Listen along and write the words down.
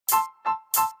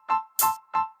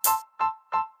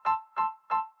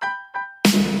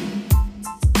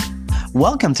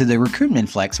Welcome to the Recruitment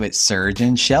Flex with Serge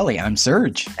and Shelley. I'm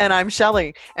Serge. And I'm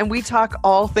Shelley. And we talk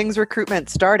all things recruitment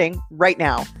starting right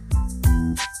now.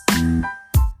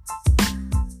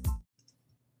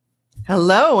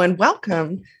 Hello and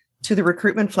welcome to the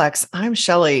Recruitment Flex. I'm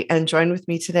Shelley, and joined with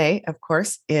me today, of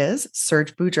course, is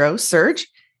Serge Boudreau. Serge,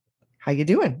 how you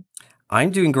doing?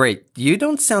 I'm doing great. You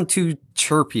don't sound too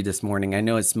chirpy this morning. I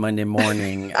know it's Monday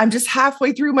morning. I'm just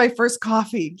halfway through my first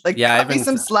coffee. Cut me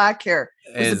some slack here.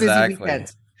 It was a busy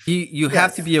weekend. You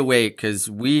have to be awake because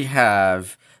we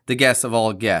have the guest of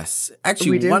all guests.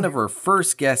 Actually, one of our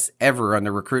first guests ever on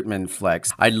the Recruitment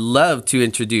Flex. I'd love to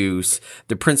introduce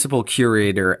the principal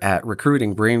curator at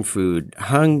Recruiting Brainfood,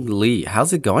 Hung Lee.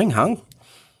 How's it going, Hung?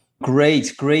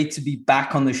 Great to be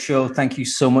back on the show. Thank you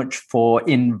so much for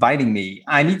inviting me.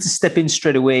 I need to step in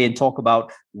straight away and talk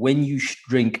about when you should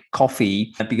drink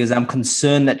coffee, because I'm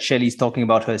concerned that Shelley's talking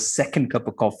about her second cup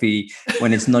of coffee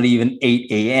when it's not even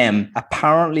 8 a.m.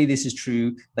 Apparently, this is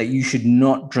true that you should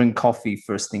not drink coffee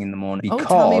first thing in the morning because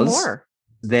tell me more.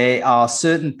 There are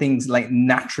certain things like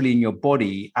naturally in your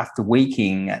body after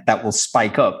waking that will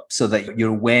spike up so that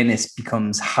your awareness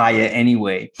becomes higher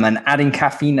anyway. And adding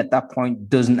caffeine at that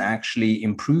point doesn't actually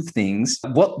improve things.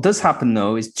 What does happen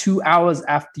though is 2 hours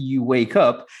after you wake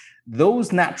up,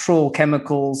 those natural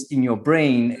chemicals in your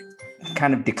brain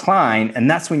kind of decline. And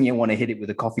that's when you want to hit it with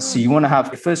a coffee. So you want to have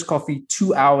your first coffee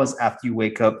 2 hours after you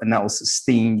wake up, and that will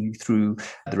sustain you through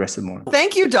the rest of the morning.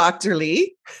 Thank you, Dr.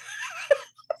 Lee.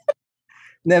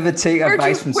 Never take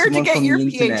advice from someone from the internet.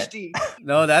 Where'd you get your PhD?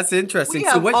 No, that's interesting.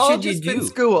 So what should you do? Been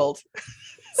schooled.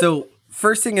 So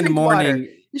first thing in the morning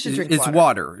is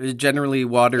water. Generally,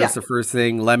 water is the first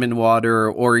thing. Lemon water,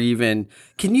 or even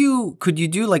could you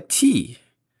do like tea?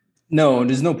 No,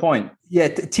 there's no point. Yeah,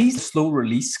 tea's slow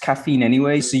release caffeine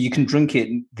anyway, so you can drink it.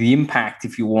 The impact,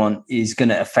 if you want, is going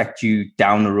to affect you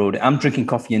down the road. I'm drinking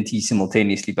coffee and tea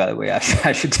simultaneously, by the way.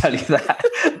 I should tell you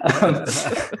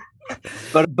that.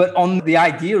 But on the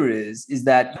idea is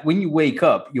that when you wake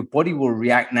up, your body will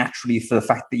react naturally for the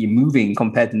fact that you're moving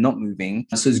compared to not moving.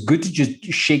 So it's good to just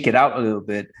shake it out a little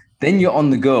bit. Then you're on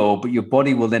the go, but your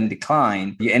body will then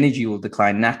decline. Your energy will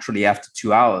decline naturally after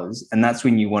 2 hours. And that's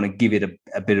when you want to give it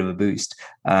a bit of a boost.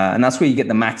 And that's where you get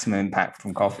the maximum impact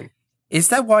from coffee. Is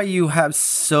that why you have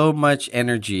so much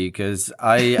energy? Because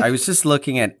I was just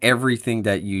looking at everything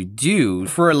that you do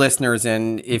for our listeners.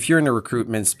 And if you're in the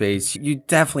recruitment space, you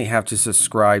definitely have to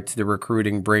subscribe to the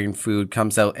Recruiting Brainfood.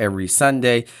 Comes out every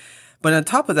Sunday. But on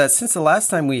top of that, since the last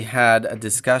time we had a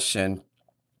discussion,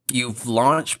 you've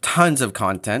launched tons of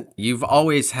content. You've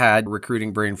always had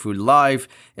Recruiting Brainfood live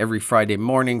every Friday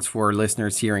mornings for our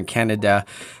listeners here in Canada.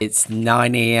 It's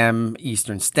 9 a.m.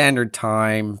 Eastern Standard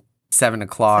Time. 7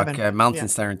 o'clock Mountain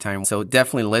Standard Time. So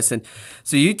definitely listen.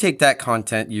 So you take that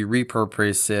content, you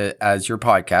repurpose it as your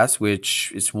podcast,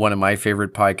 which is one of my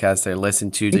favorite podcasts I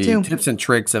listen to, the tips and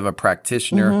tricks of a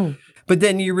practitioner. Mm-hmm. But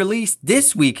then you release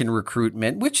This Week in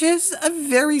Recruitment, which is a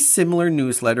very similar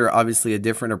newsletter, obviously a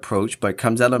different approach, but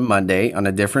comes out on Monday on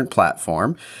a different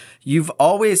platform. You've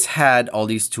always had all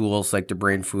these tools like the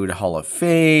Brainfood Hall of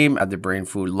Fame, the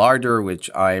Brainfood Larder, which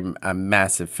I'm a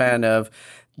massive fan of.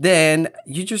 Then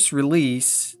you just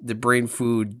release the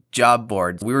Brainfood job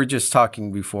board. We were just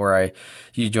talking before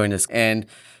you joined us, and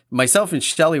myself and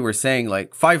Shelley were saying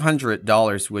like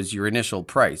 $500 was your initial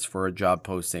price for a job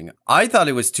posting. I thought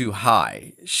it was too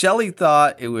high. Shelley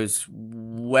thought it was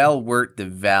well worth the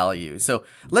value. So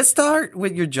let's start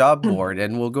with your job board,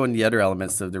 and we'll go into the other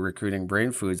elements of the Recruiting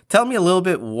Brainfood. Tell me a little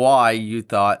bit why you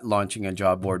thought launching a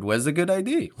job board was a good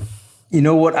idea. You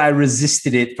know what? I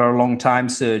resisted it for a long time,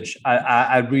 Serge.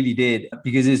 I really did,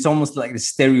 because it's almost like the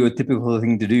stereotypical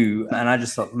thing to do. And I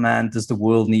just thought, man, does the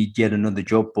world need yet another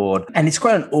job board? And it's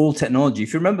quite an old technology.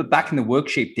 If you remember back in the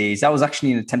Workshape days, that was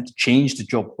actually an attempt to change the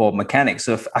job board mechanics.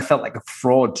 So I felt like a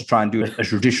fraud to try and do a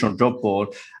traditional job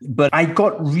board. But I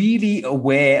got really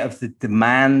aware of the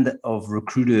demand of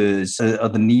recruiters, or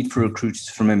the need for recruiters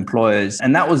from employers.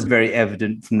 And that was very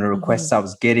evident from the requests I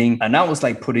was getting. And that was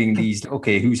like putting these,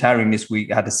 okay, who's hiring this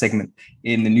week? I had a segment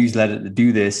in the newsletter to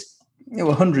do this. There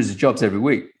were hundreds of jobs every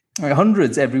week,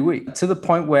 hundreds every week, to the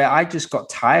point where I just got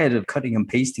tired of cutting and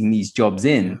pasting these jobs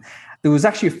in. There was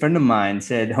actually a friend of mine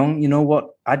said, Hung, you know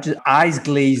what? I just eyes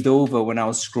glazed over when I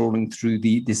was scrolling through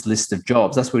this list of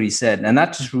jobs. That's what he said. And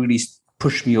that just really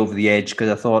pushed me over the edge, because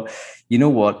I thought, you know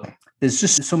what? There's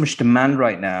just so much demand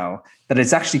right now that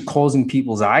it's actually causing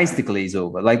people's eyes to glaze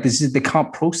over. Like they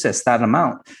can't process that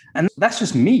amount. And that's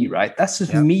just me, right? That's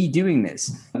just me doing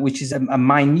this, which is a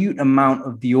minute amount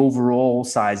of the overall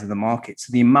size of the market.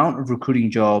 So the amount of recruiting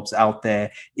jobs out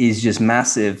there is just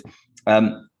massive.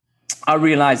 I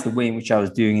realized the way in which I was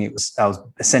doing it was I was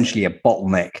essentially a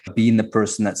bottleneck, being the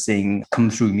person that's saying, come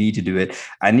through me to do it.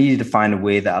 I needed to find a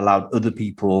way that allowed other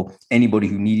people, anybody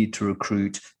who needed to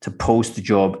recruit, to post the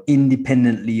job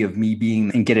independently of me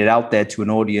being and get it out there to an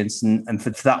audience. And for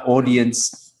that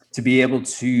audience to be able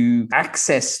to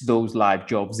access those live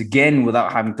jobs again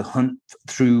without having to hunt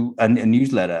through a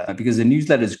newsletter, because a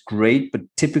newsletter is great, but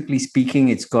typically speaking,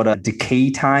 it's got a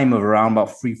decay time of around about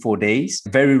 3-4 days.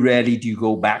 Very rarely do you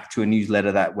go back to a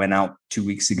newsletter that went out 2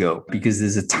 weeks ago because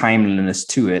there's a timeliness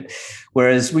to it.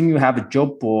 Whereas when you have a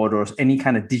job board or any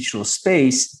kind of digital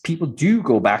space, people do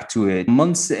go back to it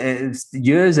months,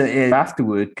 years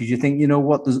afterward, because you think, you know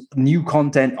what, there's new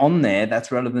content on there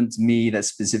that's relevant to me, that's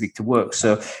specific to work.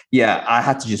 So yeah, I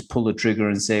had to just pull the trigger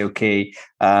and say, okay,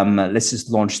 let's just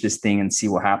launch this thing and see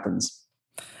what happens.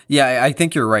 Yeah, I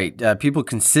think you're right. People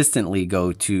consistently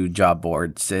go to job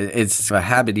boards. It's a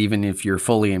habit. Even if you're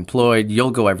fully employed,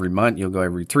 you'll go every month, you'll go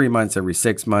every 3 months, every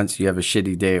 6 months. You have a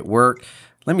shitty day at work.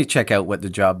 Let me check out what the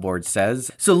job board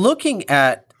says. So looking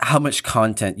at how much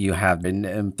content you have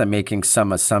and making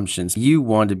some assumptions, you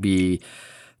want to be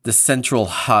the central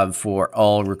hub for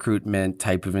all recruitment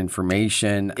type of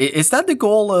information. Is that the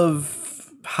goal of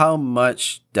how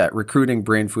much that Recruiting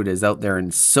Brainfood is out there in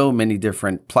so many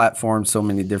different platforms, so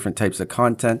many different types of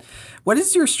content? What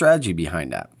is your strategy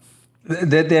behind that?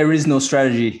 There is no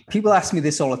strategy. People ask me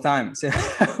this all the time. So,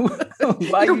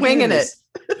 why You're winging it.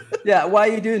 Yeah, why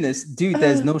are you doing this? Dude,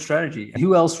 there's no strategy.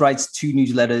 Who else writes 2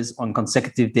 newsletters on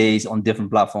consecutive days on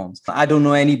different platforms? I don't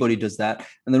know anybody does that.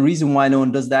 And the reason why no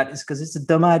one does that is because it's a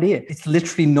dumb idea. It's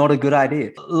literally not a good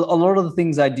idea. A lot of the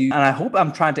things I do, and I hope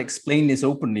I'm trying to explain this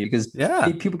openly because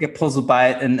people get puzzled by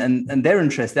it and they're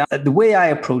interested. The way I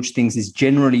approach things is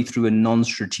generally through a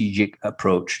non-strategic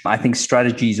approach. I think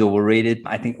strategy is overrated.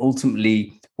 I think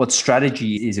ultimately what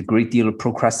strategy is a great deal of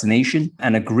procrastination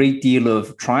and a great deal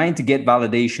of trying to get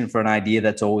validation for an idea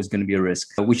that's always going to be a risk,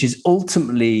 which is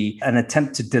ultimately an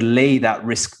attempt to delay that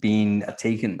risk being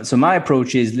taken. So my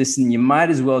approach is, listen, you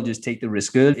might as well just take the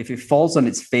risk early. If it falls on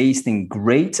its face, then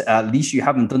great. At least you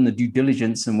haven't done the due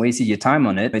diligence and wasted your time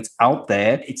on it. It's out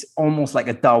there. It's almost like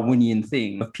a Darwinian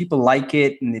thing. If people like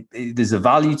it and there's a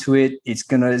value to it, it's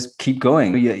going to keep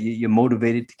going. You're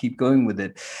motivated to keep going with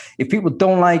it. If people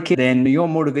don't like it, then your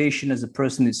motivation as a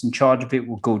person that's in charge of it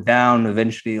will go down.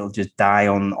 Eventually, it'll just die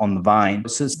on the vine.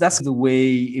 So that's the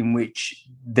way in which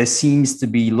there seems to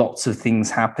be lots of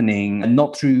things happening, and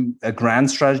not through a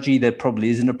grand strategy. There probably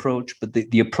is an approach, but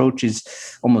the approach is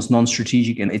almost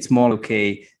non-strategic, and it's more,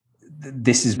 okay,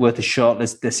 this is worth a shot.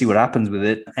 Let's see what happens with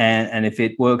it. And if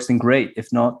it works, then great.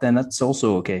 If not, then that's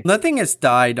also okay. Nothing has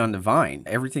died on the vine.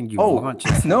 Everything you launch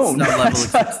is some level of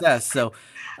success. So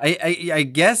I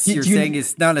guess you're saying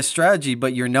it's not a strategy,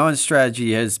 but your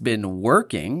non-strategy has been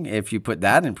working, if you put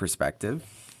that in perspective.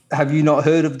 Have you not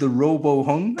heard of the Robo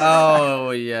Hung?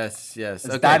 Oh, yes. It's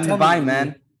died on the vine,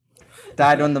 man.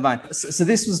 Died on the vine. So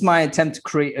this was my attempt to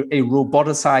create a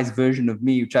roboticized version of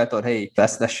me, which I thought, hey,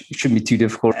 that shouldn't be too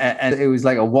difficult. And it was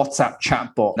like a WhatsApp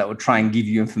chatbot that would try and give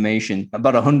you information.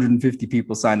 About 150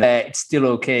 people signed up. It's still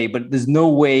okay, but there's no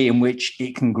way in which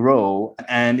it can grow.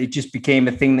 And it just became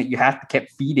a thing that you have to keep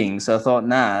feeding. So I thought,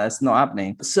 nah, that's not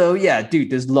happening. So yeah, dude,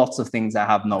 there's lots of things that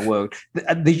have not worked.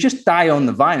 They just die on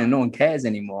the vine and no one cares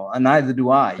anymore. And neither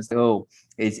do I. So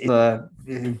it's a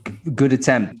good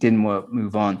attempt, didn't work,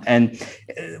 move on. And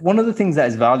one of the things that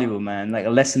is valuable, man, like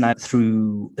a lesson I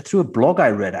through a blog I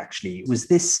read actually, was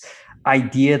this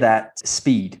idea that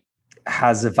speed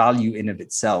has a value in of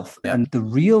itself. Yeah. And the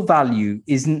real value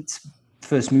isn't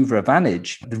first mover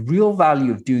advantage. The real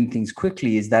value of doing things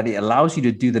quickly is that it allows you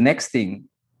to do the next thing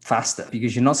faster,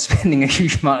 because you're not spending a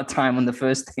huge amount of time on the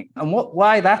first thing. And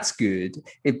why that's good,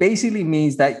 it basically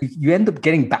means that you end up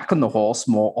getting back on the horse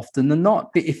more often than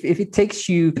not. If it takes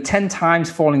you 10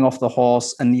 times falling off the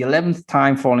horse and the 11th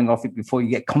time falling off it before you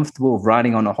get comfortable with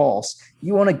riding on a horse,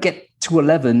 you want to get to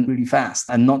 11 really fast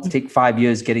and not take 5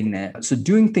 years getting there. So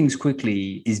doing things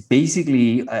quickly is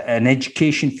basically an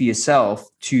education for yourself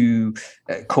to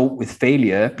cope with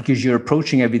failure, because you're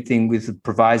approaching everything with the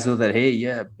proviso that, hey,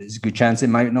 yeah, there's a good chance it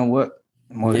might not work.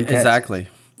 Exactly.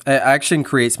 Action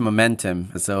creates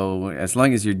momentum. So as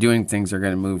long as you're doing things, they're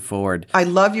going to move forward. I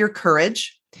love your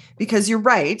courage, because you're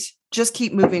right. Just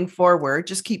keep moving forward.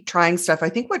 Just keep trying stuff. I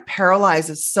think what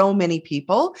paralyzes so many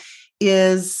people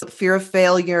is fear of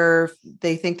failure.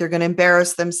 They think they're going to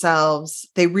embarrass themselves.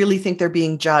 They really think they're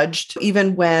being judged.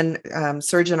 Even when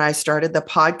Serge and I started the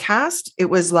podcast, it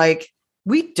was like,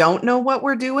 we don't know what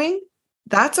we're doing.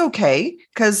 That's okay,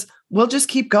 because we'll just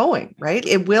keep going, right?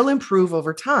 It will improve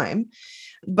over time.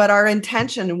 But our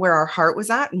intention and where our heart was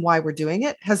at and why we're doing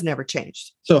it has never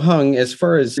changed. So Hung, as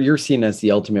far as you're seen as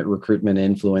the ultimate recruitment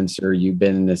influencer, you've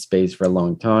been in this space for a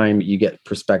long time. You get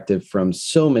perspective from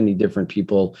so many different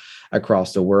people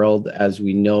across the world. As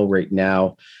we know right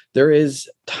now, there is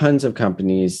tons of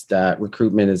companies that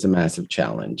recruitment is a massive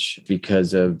challenge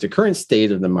because of the current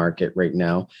state of the market right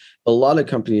now. A lot of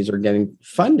companies are getting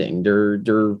funding.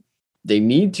 They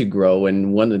need to grow.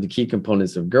 And one of the key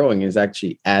components of growing is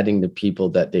actually adding the people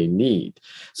that they need.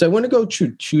 So I want to go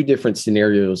through two different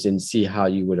scenarios and see how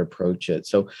you would approach it.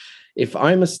 So if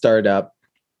I'm a startup,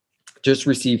 just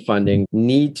received funding,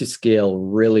 need to scale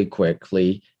really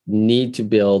quickly, need to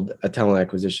build a talent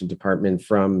acquisition department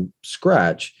from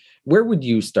scratch, where would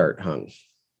you start, Hung?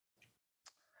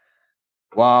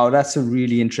 Wow, that's a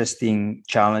really interesting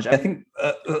challenge. I think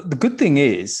the good thing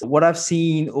is what I've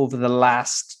seen over the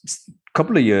last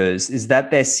couple of years is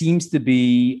that there seems to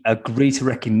be a greater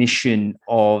recognition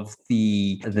of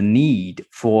the need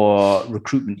for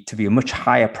recruitment to be a much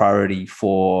higher priority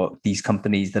for these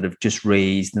companies that have just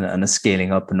raised and are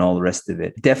scaling up and all the rest of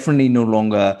it. Definitely no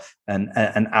longer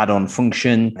an add-on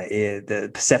function.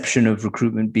 The perception of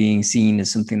recruitment being seen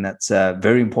as something that's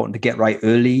very important to get right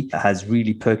early has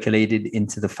really percolated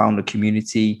into the founder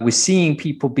community. We're seeing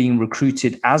people being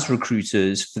recruited as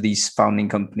recruiters for these founding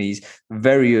companies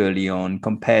very early on,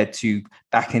 compared to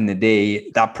back in the day.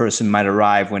 That person might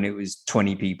arrive when it was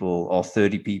 20 people or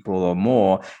 30 people or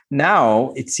more.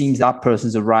 Now it seems that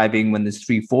person's arriving when there's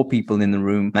 3-4 people in the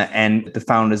room, and the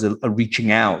founders are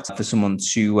reaching out for someone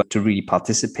to really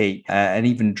participate and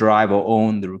even drive or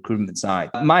own the recruitment side.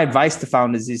 My advice to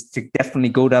founders is to definitely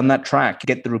go down that track,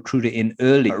 get the recruiter in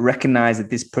early, recognize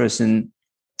that this person,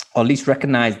 or at least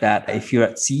recognize that if you're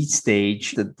at seed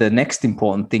stage, the next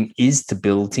important thing is to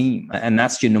build team. And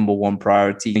that's your number one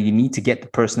priority. You need to get the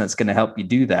person that's going to help you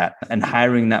do that. And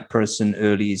hiring that person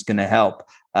early is going to help.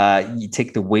 You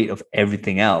take the weight of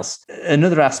everything else.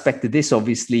 Another aspect of this,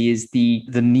 obviously, is the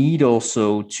need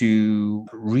also to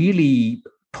really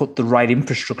put the right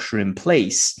infrastructure in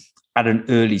place at an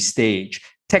early stage.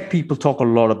 Tech people talk a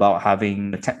lot about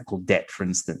having a technical debt, for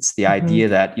instance, the idea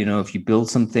that, if you build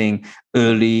something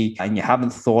early and you haven't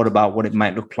thought about what it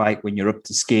might look like when you're up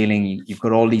to scaling, you've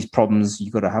got all these problems,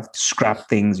 you've got to have to scrap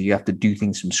things, or you have to do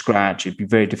things from scratch. It'd be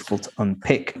very difficult to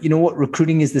unpick. You know what?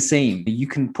 Recruiting is the same. You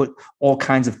can put all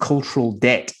kinds of cultural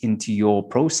debt into your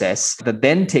process that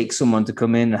then takes someone to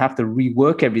come in and have to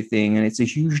rework everything. And it's a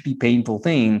hugely painful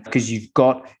thing because you've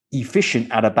got efficient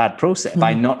at a bad process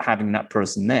by not having that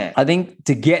person there. I think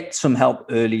to get some help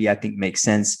early, I think makes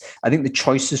sense. I think the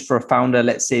choices for a founder,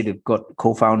 let's say they've got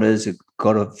co-founders, have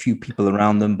got a few people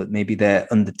around them, but maybe they're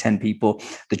under 10 people.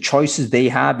 The choices they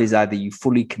have is either you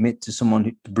fully commit to someone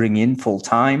to bring in full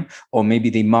time, or maybe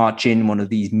they march in one of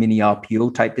these mini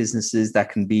RPO type businesses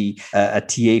that can be a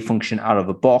TA function out of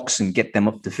a box and get them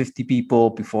up to 50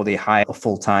 people before they hire a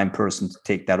full-time person to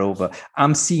take that over.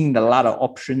 I'm seeing the latter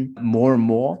option more and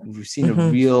more. We've seen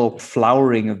a real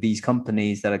flowering of these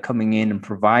companies that are coming in and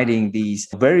providing these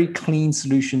very clean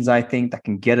solutions, I think, that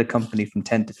can get a company from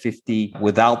 10 to 50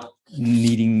 without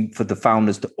needing for the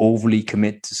founders to overly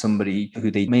commit to somebody who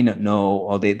they may not know,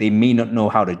 or they may not know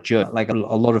how to judge. Like a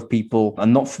lot of people are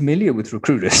not familiar with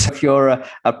recruiters. If you're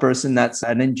a person that's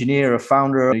an engineer, a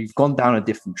founder, you've gone down a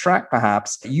different track,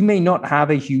 perhaps, you may not have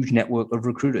a huge network of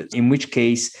recruiters, in which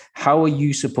case, how are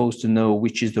you supposed to know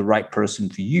which is the right person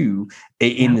for you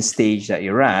in the stage that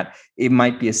you're at? It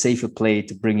might be a safer play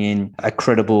to bring in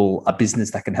a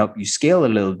business that can help you scale a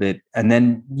little bit, and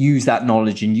then use that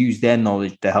knowledge and use their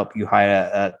knowledge to help you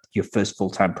hire your first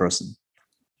full-time person.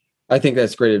 I think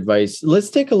that's great advice. Let's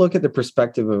take a look at the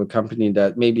perspective of a company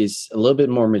that maybe is a little bit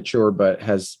more mature, but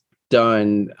has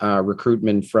done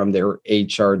recruitment from their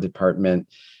HR department.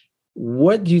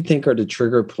 What do you think are the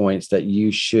trigger points that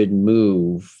you should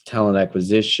move talent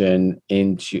acquisition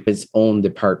into its own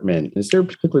department? Is there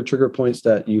particular trigger points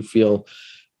that you feel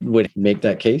would make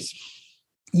that case?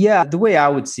 Yeah, the way I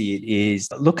would see it is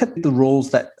look at the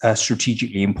roles that are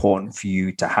strategically important for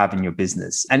you to have in your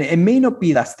business. And it may not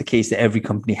be that's the case that every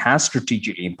company has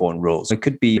strategically important roles. It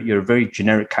could be you're a very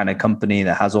generic kind of company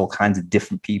that has all kinds of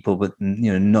different people, but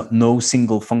no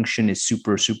single function is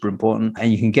super, super important.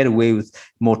 And you can get away with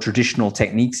more traditional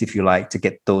techniques, if you like, to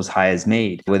get those hires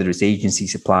made, whether it's agency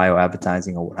supply or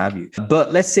advertising or what have you.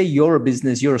 But let's say you're a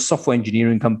business, you're a software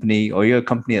engineering company, or you're a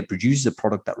company that produces a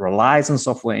product that relies on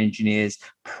software engineers.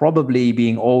 Probably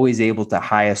being always able to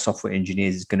hire software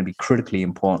engineers is going to be critically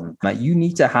important. Now, you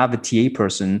need to have a TA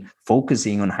person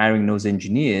focusing on hiring those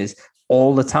engineers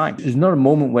all the time. There's not a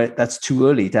moment where that's too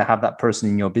early to have that person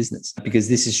in your business, because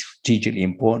this is strategically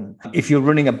important. If you're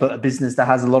running a business that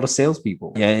has a lot of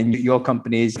salespeople, and your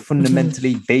company is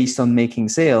fundamentally based on making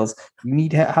sales, you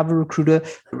need to have a recruiter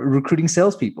recruiting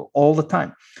salespeople all the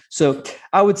time. So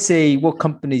I would say what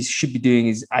companies should be doing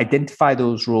is identify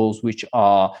those roles which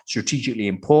are strategically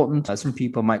important. Some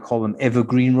people might call them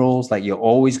evergreen roles, like you're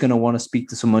always going to want to speak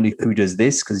to somebody who does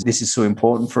this because this is so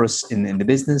important for us in the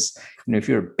business. If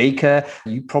you're a baker,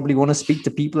 you probably want to speak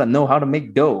to people that know how to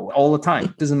make dough all the time.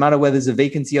 It doesn't matter whether there's a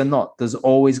vacancy or not. There's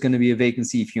always going to be a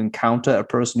vacancy if you encounter a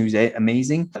person who's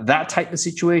amazing. That type of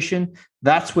situation,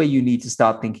 that's where you need to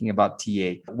start thinking about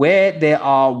TA. Where there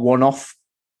are one-off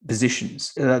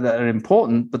positions that are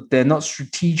important, but they're not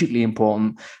strategically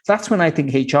important, that's when I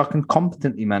think HR can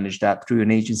competently manage that through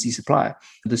an agency supplier.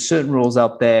 There's certain roles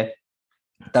out there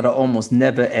that are almost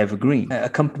never evergreen. A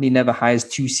company never hires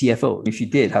two CFOs. If you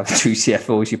did have two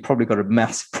CFOs, you probably got a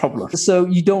massive problem. So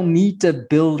you don't need to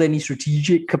build any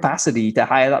strategic capacity to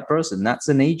hire that person. That's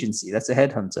an agency. That's a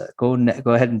headhunter. Go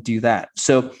ahead and do that.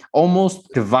 So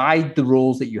almost divide the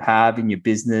roles that you have in your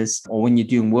business, or when you're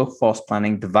doing workforce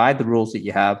planning, divide the roles that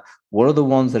you have. What are the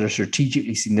ones that are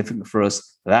strategically significant for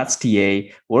us? That's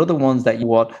TA. What are the ones that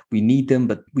we need them,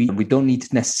 but we don't need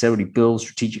to necessarily build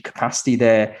strategic capacity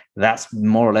there? That's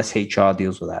more or less HR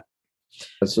deals with that.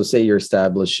 So say you're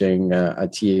establishing a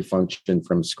TA function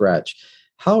from scratch.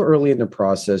 How early in the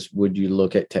process would you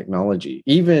look at technology,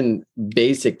 even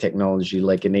basic technology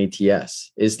like an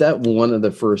ATS? Is that one of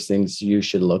the first things you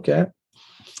should look at?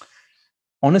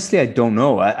 Honestly, I don't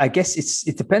know. I guess it's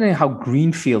depending on how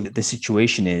greenfield the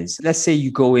situation is. Let's say you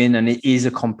go in and it is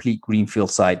a complete greenfield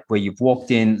site where you've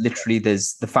walked in, literally the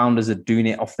founders are doing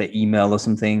it off their email or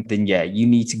something. Then you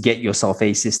need to get yourself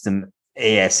a system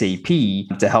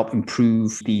ASAP to help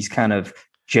improve these kind of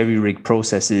jerry-rig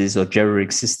processes or jerry-rig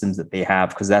systems that they have,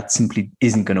 because that simply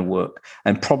isn't going to work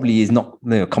and probably is not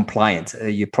compliant.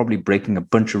 You're probably breaking a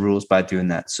bunch of rules by doing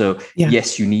that. So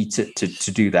yes, you need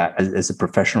to do that as a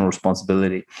professional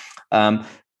responsibility.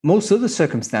 Most other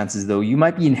circumstances, though, you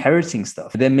might be inheriting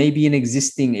stuff. There may be an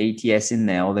existing ATS in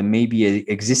there, or there may be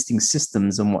existing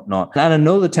systems and whatnot. And I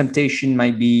know the temptation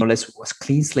might be, let's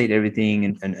clean slate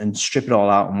everything and strip it all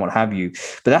out and what have you.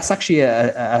 But that's actually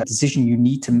a decision you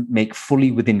need to make fully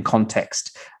within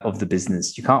context of the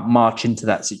business. You can't march into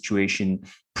that situation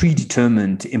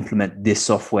predetermined to implement this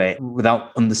software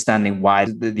without understanding why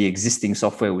the existing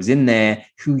software was in there,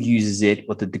 who uses it,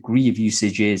 what the degree of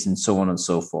usage is, and so on and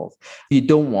so forth. What you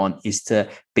don't want is to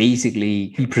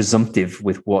basically be presumptive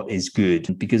with what is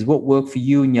good, because what worked for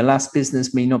you in your last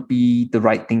business may not be the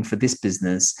right thing for this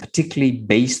business, particularly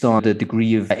based on the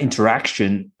degree of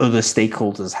interaction other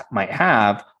stakeholders might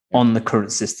have on the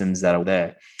current systems that are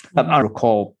there. I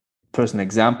recall a personal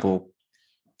example.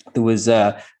 There was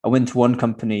I went to one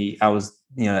company. I was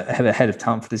head of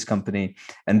talent for this company,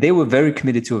 and they were very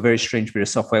committed to a very strange bit of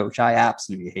software, which I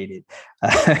absolutely hated.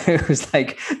 It was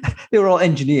like they were all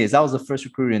engineers. I was the first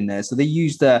recruiter in there, so they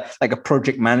used like a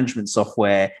project management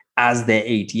software as their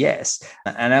ATS,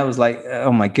 and I was like,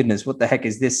 oh my goodness, what the heck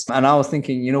is this? And I was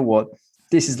thinking, you know what?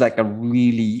 This is like a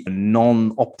really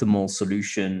non-optimal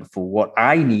solution for what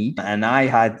I need. And I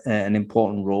had an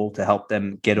important role to help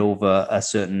them get over a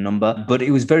certain number. But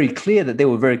it was very clear that they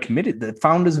were very committed. The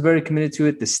founders were very committed to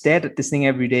it. They stared at this thing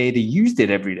every day. They used it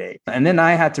every day. And then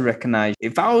I had to recognize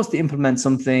if I was to implement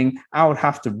something, I would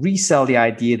have to resell the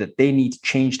idea that they need to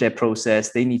change their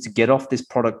process. They need to get off this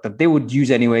product that they would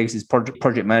use anyways as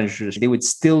project managers. They would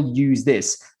still use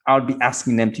this. I would be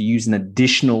asking them to use an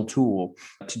additional tool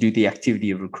to do the activity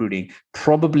of recruiting.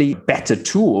 Probably a better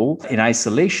tool in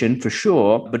isolation for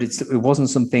sure, but it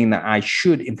wasn't something that I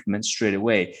should implement straight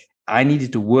away. I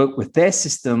needed to work with their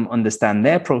system, understand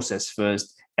their process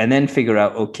first, and then figure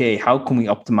out, okay, how can we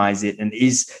optimize it? And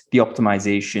is the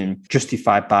optimization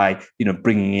justified by,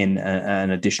 bringing in an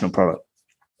additional product?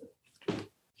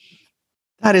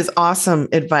 That is awesome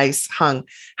advice, Hung.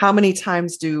 How many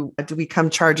times do we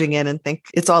come charging in and think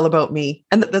it's all about me?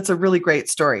 And that's a really great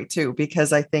story too,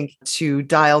 because I think to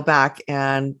dial back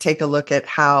and take a look at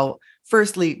how,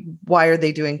 firstly, why are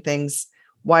they doing things?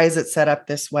 Why is it set up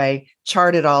this way?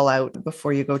 Chart it all out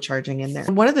before you go charging in there.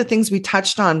 And one of the things we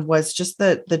touched on was just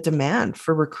the demand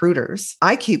for recruiters.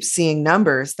 I keep seeing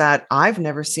numbers that I've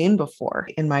never seen before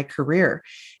in my career.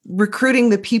 Recruiting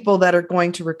the people that are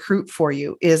going to recruit for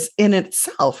you is in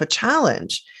itself a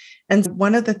challenge. And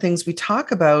one of the things we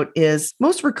talk about is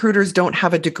most recruiters don't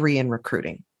have a degree in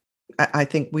recruiting. I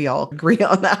think we all agree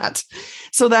on that.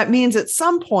 So that means at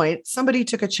some point, somebody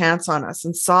took a chance on us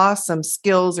and saw some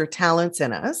skills or talents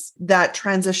in us that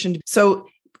transitioned. So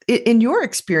In your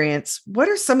experience, what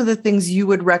are some of the things you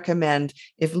would recommend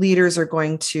if leaders are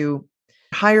going to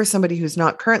hire somebody who's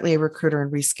not currently a recruiter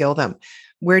and reskill them?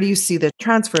 Where do you see the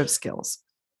transfer of skills?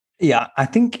 Yeah, I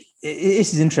think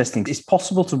this is interesting. It's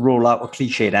possible to roll out a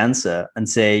cliched answer and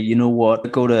say, you know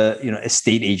what, go to, a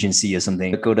state agency or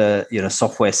something, go to,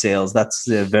 software sales. That's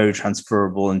very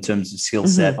transferable in terms of skill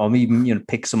set, or even,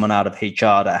 pick someone out of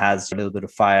HR that has a little bit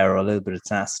of fire or a little bit of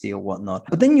tenacity or whatnot.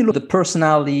 But then you look at the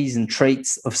personalities and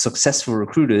traits of successful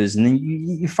recruiters, and then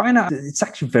you find out that it's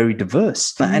actually very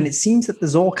diverse. And it seems that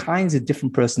there's all kinds of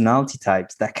different personality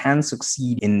types that can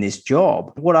succeed in this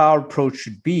job. What our approach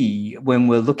should be when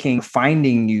we're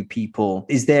finding new people,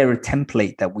 is there a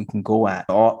template that we can go at?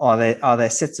 Or are there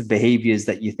sets of behaviors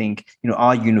that you think,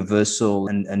 are universal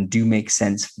and do make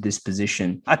sense for this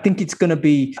position? I think it's going to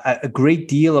be a great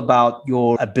deal about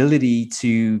your ability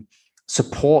to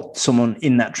support someone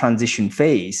in that transition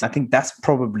phase. I think that's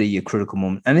probably a critical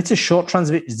moment. And it's a short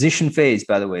transition phase,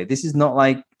 by the way. This is not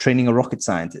like training a rocket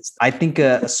scientist. I think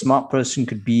a smart person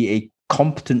could be a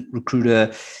competent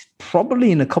recruiter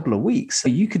probably in a couple of weeks. So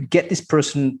you could get this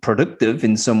person productive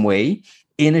in some way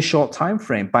in a short time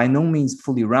frame, by no means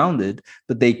fully rounded,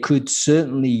 but they could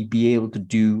certainly be able to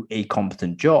do a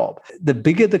competent job. The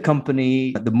bigger the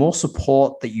company, the more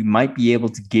support that you might be able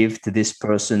to give to this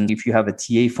person. If you have a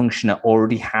TA function that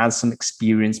already has some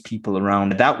experienced people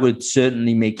around, that would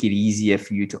certainly make it easier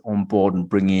for you to onboard and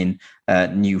bring in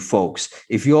new folks.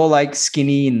 If you're like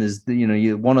skinny and there's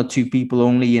you're one or two people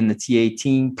only in the TA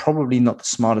team, probably not the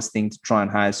smartest thing to try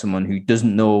and hire someone who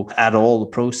doesn't know at all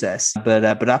the process. But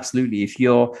absolutely, if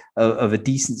you're of a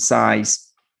decent size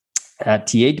TA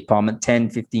department, 10,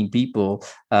 15 people,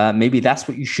 maybe that's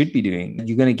what you should be doing.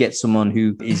 You're going to get someone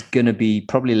who is going to be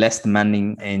probably less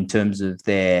demanding in terms of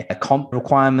their comp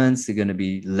requirements. They're going to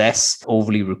be less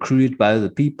overly recruited by other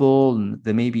people, and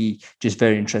they may be just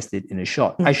very interested in a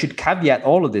shot. I should caveat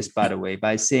all of this, by the way,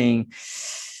 by saying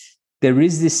there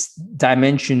is this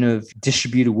dimension of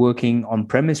distributed working,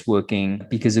 on-premise working,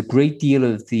 because a great deal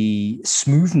of the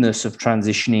smoothness of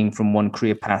transitioning from one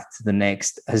career path to the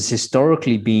next has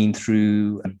historically been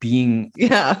through being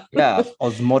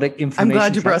osmotic information. I'm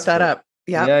glad you transfer. brought that up.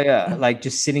 Yeah. Like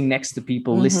just sitting next to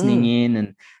people, listening in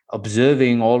and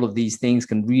observing all of these things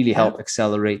can really help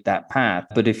accelerate that path.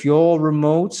 But if you're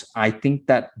remote, I think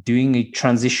that doing a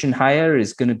transition hire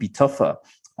is going to be tougher.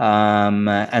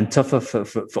 And tougher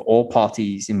for all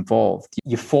parties involved.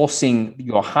 You're forcing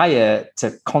your hire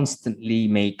to constantly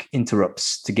make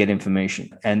interrupts to get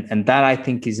information. And that, I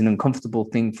think, is an uncomfortable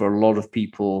thing for a lot of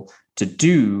people to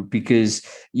do, because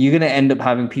you're going to end up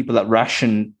having people that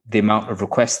ration the amount of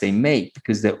requests they make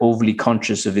because they're overly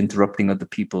conscious of interrupting other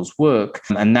people's work.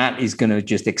 And that is going to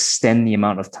just extend the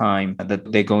amount of time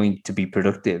that they're going to be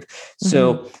productive.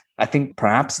 So I think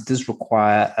perhaps it does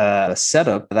require a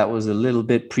setup that was a little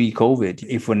bit pre-COVID.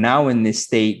 If we're now in this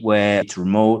state where it's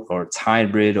remote or it's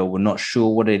hybrid or we're not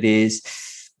sure what it is,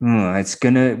 we're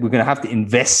gonna have to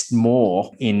invest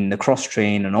more in the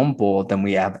cross-train and onboard than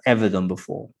we have ever done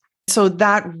before. So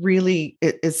that really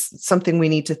is something we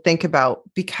need to think about,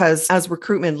 because as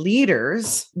recruitment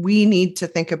leaders, we need to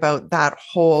think about that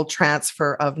whole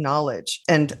transfer of knowledge.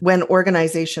 And when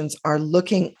organizations are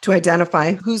looking to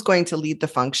identify who's going to lead the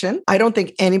function, I don't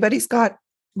think anybody's got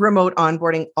remote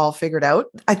onboarding all figured out.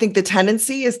 I think the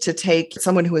tendency is to take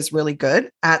someone who is really good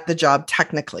at the job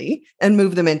technically and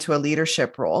move them into a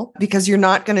leadership role, because you're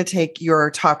not going to take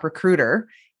your top recruiter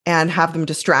and have them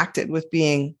distracted with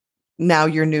being now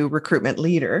your new recruitment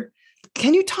leader.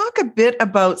 Can you talk a bit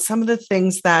about some of the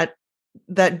things that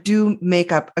do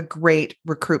make up a great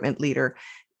recruitment leader,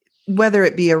 whether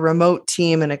it be a remote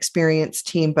team, an experienced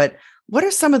team, but what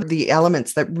are some of the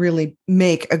elements that really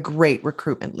make a great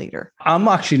recruitment leader? I'm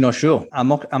actually not sure.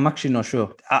 I'm actually not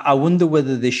sure. I wonder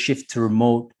whether this shift to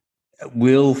remote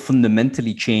will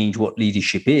fundamentally change what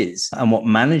leadership is and what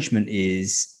management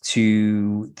is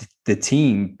to the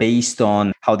team based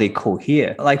on how they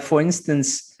cohere. Like, for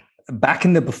instance, back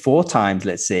in the before times,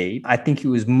 let's say, I think it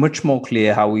was much more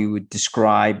clear how we would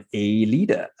describe a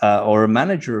leader or a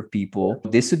manager of people.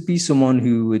 This would be someone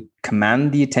who would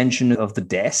command the attention of the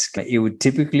desk. It would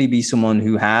typically be someone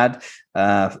who had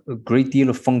a great deal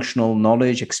of functional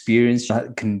knowledge, experience,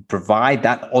 can provide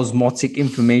that osmotic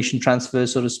information transfer,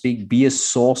 so to speak, be a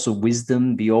source of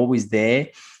wisdom, be always there.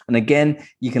 And again,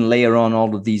 you can layer on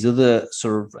all of these other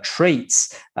sort of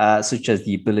traits, such as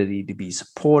the ability to be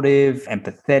supportive,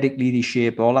 empathetic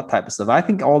leadership, all that type of stuff. I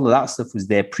think all of that stuff was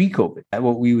there pre-COVID,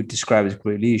 what we would describe as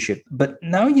great leadership. But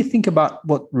now you think about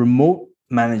what remote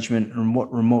management and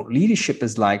what remote leadership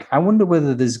is like, I wonder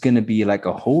whether there's going to be like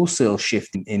a wholesale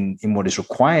shift in what is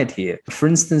required here. For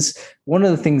instance, one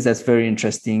of the things that's very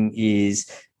interesting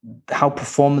is how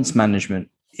performance management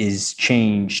is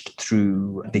changed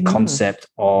through the concept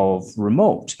of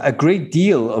remote. A great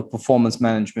deal of performance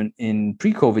management in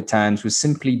pre-COVID times was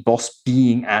simply boss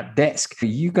being at desk.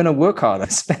 You're going to work harder,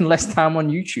 spend less time on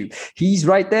YouTube. He's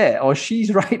right there or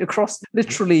she's right across.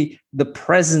 Literally, the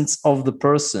presence of the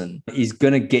person is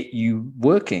going to get you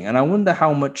working. And I wonder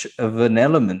how much of an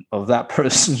element of that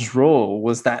person's role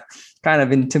was that kind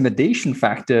of intimidation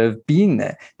factor of being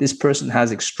there. This person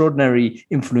has extraordinary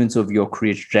influence over your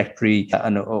career trajectory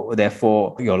and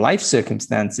therefore your life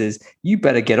circumstances. You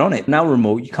better get on it. Now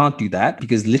remote, you can't do that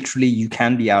because literally you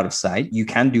can be out of sight. You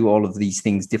can do all of these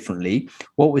things differently.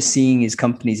 What we're seeing is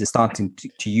companies are starting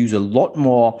to use a lot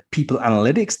more people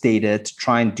analytics data to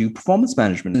try and do performance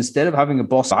management. Instead of having a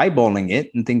boss eyeballing it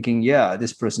and thinking, yeah,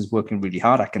 this person's working really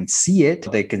hard, I can see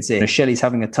it. They can say, Shelley's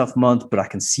having a tough month, but I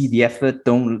can see the effort.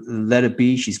 Don't let it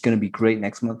be. She's going to be great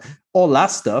next month. All that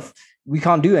stuff. We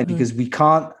can't do it because we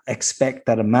can't expect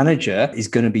that a manager is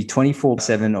going to be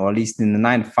 24/7, or at least in the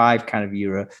 9-to-5 kind of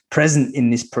era, present in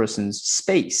this person's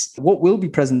space. What will be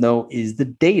present, though, is the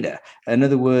data. In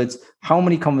other words, how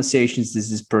many conversations is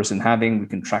this person having? We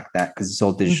can track that because it's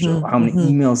all digital. How many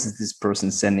emails is this person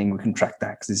sending? We can track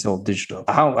that because it's all digital.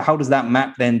 How does that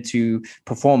map then to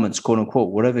performance, quote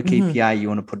unquote, whatever KPI you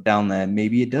want to put down there?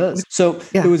 Maybe it does. So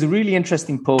there was a really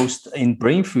interesting post in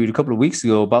Brainfood a couple of weeks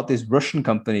ago about this Russian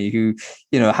company who,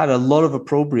 had a lot of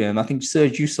opprobrium. I think,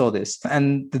 Serge, you saw this.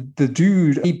 And the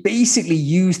dude, he basically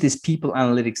used this people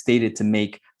analytics data to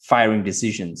make firing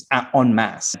decisions en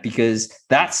masse, because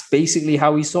that's basically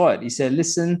how he saw it. He said,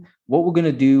 listen, what we're going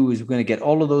to do is we're going to get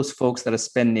all of those folks that are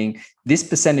spending this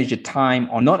percentage of time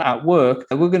or not at work,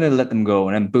 and we're going to let them go.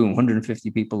 And then boom,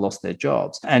 150 people lost their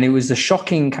jobs. And it was a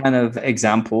shocking kind of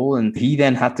example. And he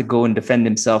then had to go and defend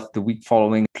himself the week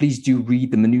following. Please do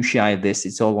read the minutiae of this.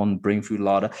 It's all on Brainfood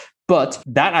Larder. But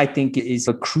that, I think, is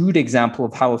a crude example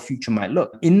of how a future might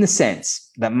look, in the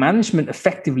sense that management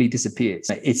effectively disappears.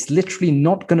 It's literally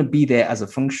not going to be there as a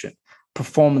function.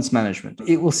 Performance management.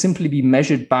 It will simply be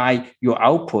measured by your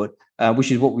output,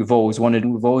 which is what we've always wanted.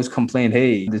 We've always complained,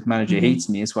 hey, this manager hates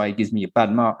me. That's why he gives me a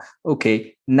bad mark.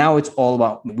 Okay, now it's all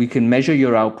about, we can measure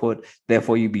your output.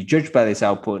 Therefore, you'll be judged by this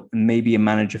output. And maybe a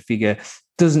manager figure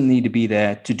doesn't need to be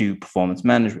there to do performance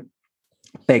management.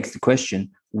 Begs the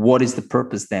question, what is the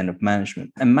purpose then of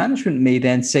management? And management may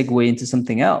then segue into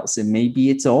something else. And maybe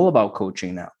it's all about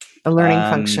coaching now. A learning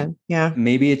function. Yeah.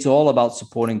 Maybe it's all about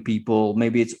supporting people.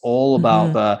 Maybe it's all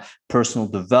about personal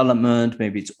development.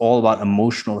 Maybe it's all about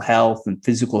emotional health and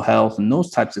physical health and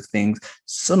those types of things.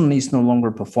 Suddenly it's no longer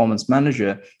a performance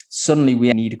manager. Suddenly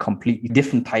we need a completely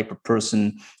different type of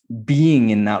person being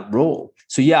in that role.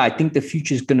 So yeah, I think the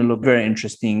future is going to look very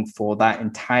interesting for that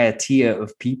entire tier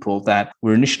of people that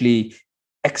were initially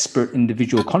expert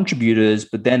individual contributors,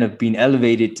 but then have been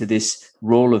elevated to this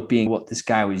role of being what this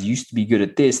guy was used to be good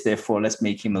at this. Therefore, let's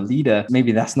make him a leader.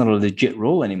 Maybe that's not a legit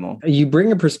role anymore. You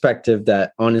bring a perspective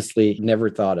that honestly never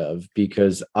thought of,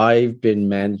 because I've been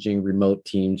managing remote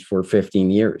teams for 15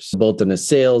 years, both on the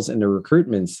sales and the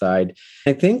recruitment side.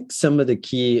 I think some of the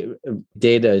key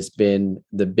data has been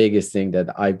the biggest thing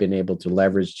that I've been able to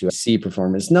leverage to see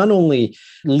performance, not only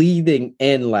leading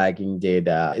and lagging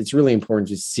data. It's really important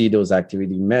to see those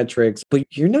activity metrics, but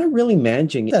you're not really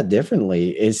managing that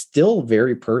differently. It's still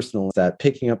very personal, that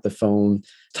picking up the phone,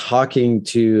 talking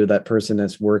to that person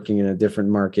that's working in a different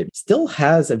market still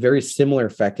has a very similar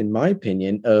effect, in my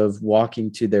opinion, of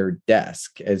walking to their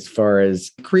desk, as far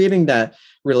as creating that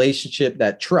relationship,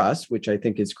 that trust, which I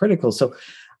think is critical. So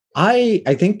I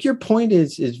think your point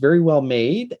is very well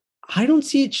made. I don't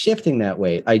see it shifting that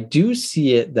way. I do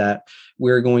see it that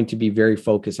we're going to be very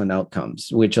focused on outcomes,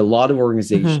 which a lot of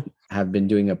organizations have been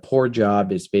doing a poor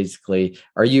job. Is basically,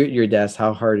 are you at your desk?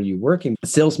 How hard are you working?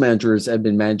 Sales managers have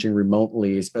been managing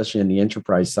remotely, especially on the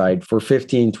enterprise side, for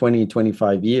 15, 20,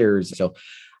 25 years. So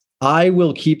I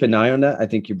will keep an eye on that. I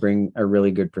think you bring a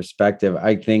really good perspective.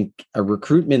 I think a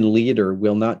recruitment leader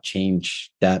will not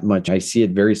change that much. I see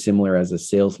it very similar as a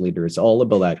sales leader. It's all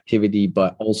about activity,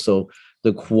 but also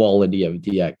the quality of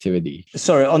the activity.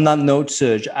 Sorry, on that note,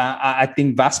 Serge, I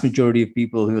think vast majority of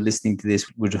people who are listening to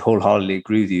this would wholeheartedly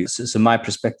agree with you. So my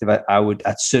perspective,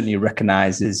 I'd certainly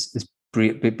recognize is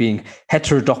being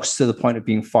heterodox to the point of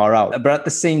being far out. But at the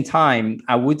same time,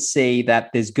 I would say that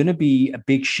there's going to be a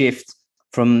big shift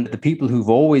from the people who've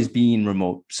always been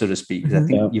remote, so to speak. I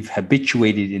think you've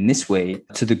habituated in this way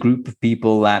to the group of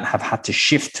people that have had to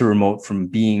shift to remote from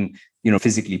being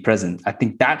physically present. I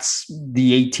think that's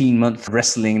the 18-month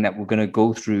wrestling that we're going to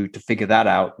go through to figure that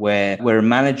out, where a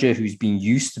manager who's been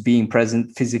used to being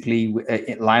present physically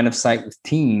in line of sight with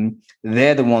team,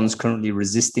 they're the ones currently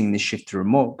resisting this shift to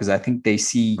remote, because I think they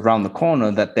see around the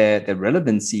corner that their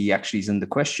relevancy actually is under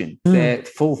question. Their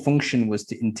full function was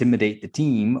to intimidate the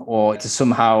team or to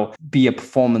somehow be a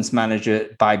performance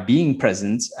manager by being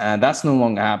present. That's no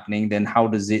longer happening. Then how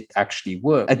does it actually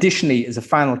work? Additionally, as a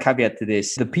final caveat to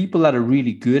this, the people that are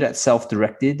really good at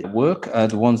self-directed work are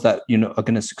the ones that are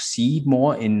going to succeed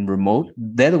more in remote.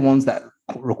 They're the ones that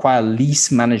require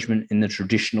least management in the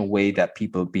traditional way that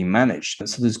people have been managed.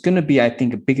 So there's going to be, I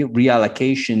think, a bigger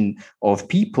reallocation of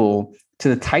people to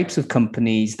the types of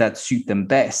companies that suit them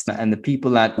best. And the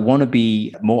people that want to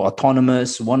be more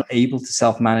autonomous, want to be able to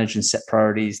self-manage and set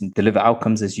priorities and deliver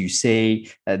outcomes, as you say,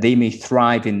 they may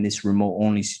thrive in this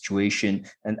remote-only situation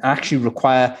and actually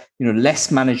require less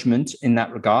management in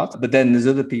that regard. But then there's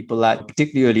other people that,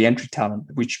 particularly early entry talent,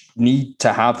 which need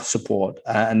to have support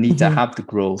and need to have the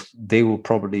growth. They will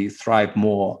probably thrive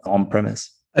more on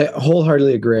premise. I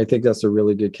wholeheartedly agree. I think that's a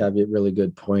really good caveat, really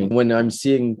good point. When I'm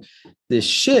seeing this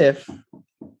shift,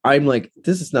 I'm like,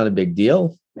 this is not a big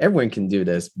deal. Everyone can do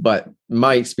this, but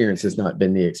my experience has not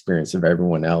been the experience of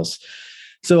everyone else.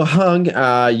 So Hung,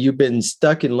 you've been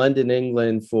stuck in London,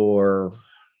 England for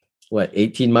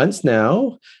 18 months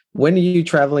now. When are you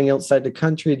traveling outside the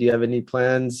country? Do you have any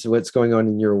plans? What's going on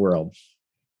in your world?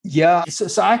 Yeah,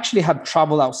 so I actually have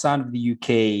traveled outside of the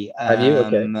UK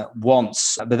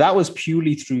once, but that was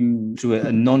purely through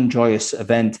a non-joyous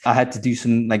event. I had to do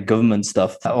some government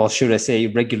stuff, or should I say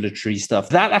regulatory stuff.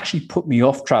 That actually put me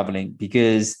off traveling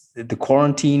because the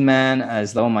quarantine, man,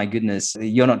 oh my goodness,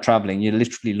 you're not traveling, you're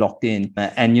literally locked in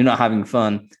and you're not having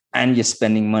fun. And you're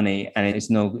spending money and it's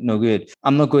no good.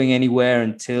 I'm not going anywhere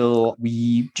until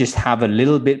we just have a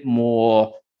little bit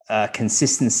more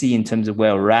consistency in terms of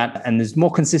where we're at. And there's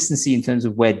more consistency in terms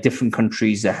of where different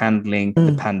countries are handling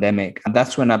the pandemic. And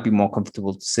that's when I'd be more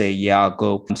comfortable to say, yeah, I'll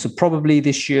go. So probably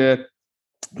this year,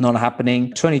 not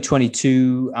happening.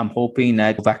 2022, I'm hoping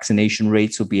that vaccination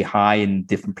rates will be high in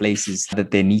different places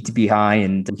that they need to be high,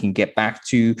 and we can get back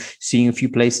to seeing a few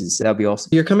places. That'll be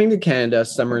awesome. You're coming to Canada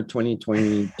summer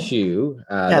 2022.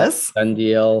 Yes. Done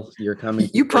deal. You're coming.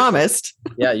 You promised.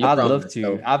 Yeah, I'd love to.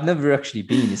 So. I've never actually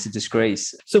been. It's a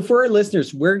disgrace. So for our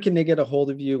listeners, where can they get a hold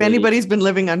of you? If anybody's been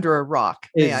living under a rock,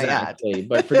 may I add.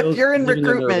 But for those if you're in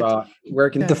recruitment, where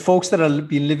can the folks that have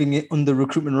been living under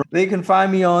recruitment, they can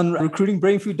find me on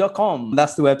recruitingbrainfood.com.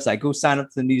 That's the website. Go sign up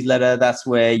to the newsletter. That's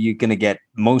where you're going to get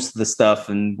most of the stuff.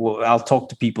 And I'll talk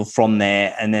to people from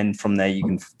there. And then from there, you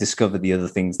can discover the other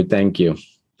things. Thank you.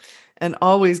 And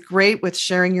always great with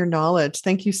sharing your knowledge.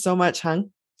 Thank you so much,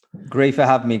 Hung. Great for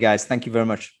having me, guys. Thank you very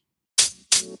much.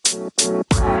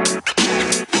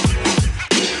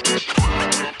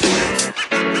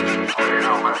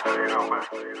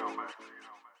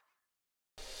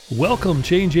 Welcome,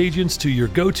 change agents, to your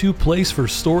go-to place for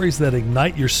stories that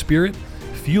ignite your spirit,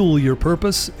 fuel your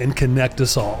purpose, and connect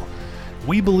us all.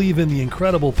 We believe in the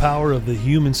incredible power of the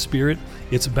human spirit,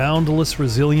 its boundless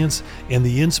resilience, and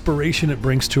the inspiration it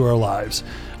brings to our lives.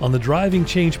 On the Driving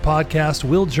Change podcast,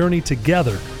 we'll journey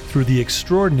together through the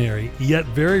extraordinary yet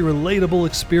very relatable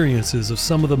experiences of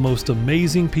some of the most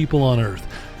amazing people on earth.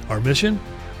 Our mission?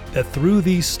 That through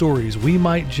these stories, we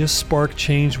might just spark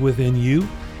change within you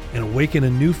and awaken a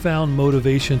newfound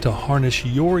motivation to harness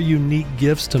your unique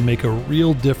gifts to make a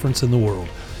real difference in the world.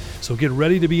 So get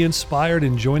ready to be inspired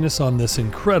and join us on this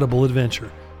incredible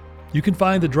adventure. You can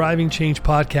find the Driving Change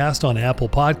podcast on Apple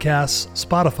Podcasts,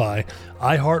 Spotify,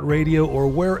 iHeartRadio, or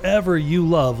wherever you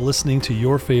love listening to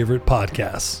your favorite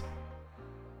podcasts.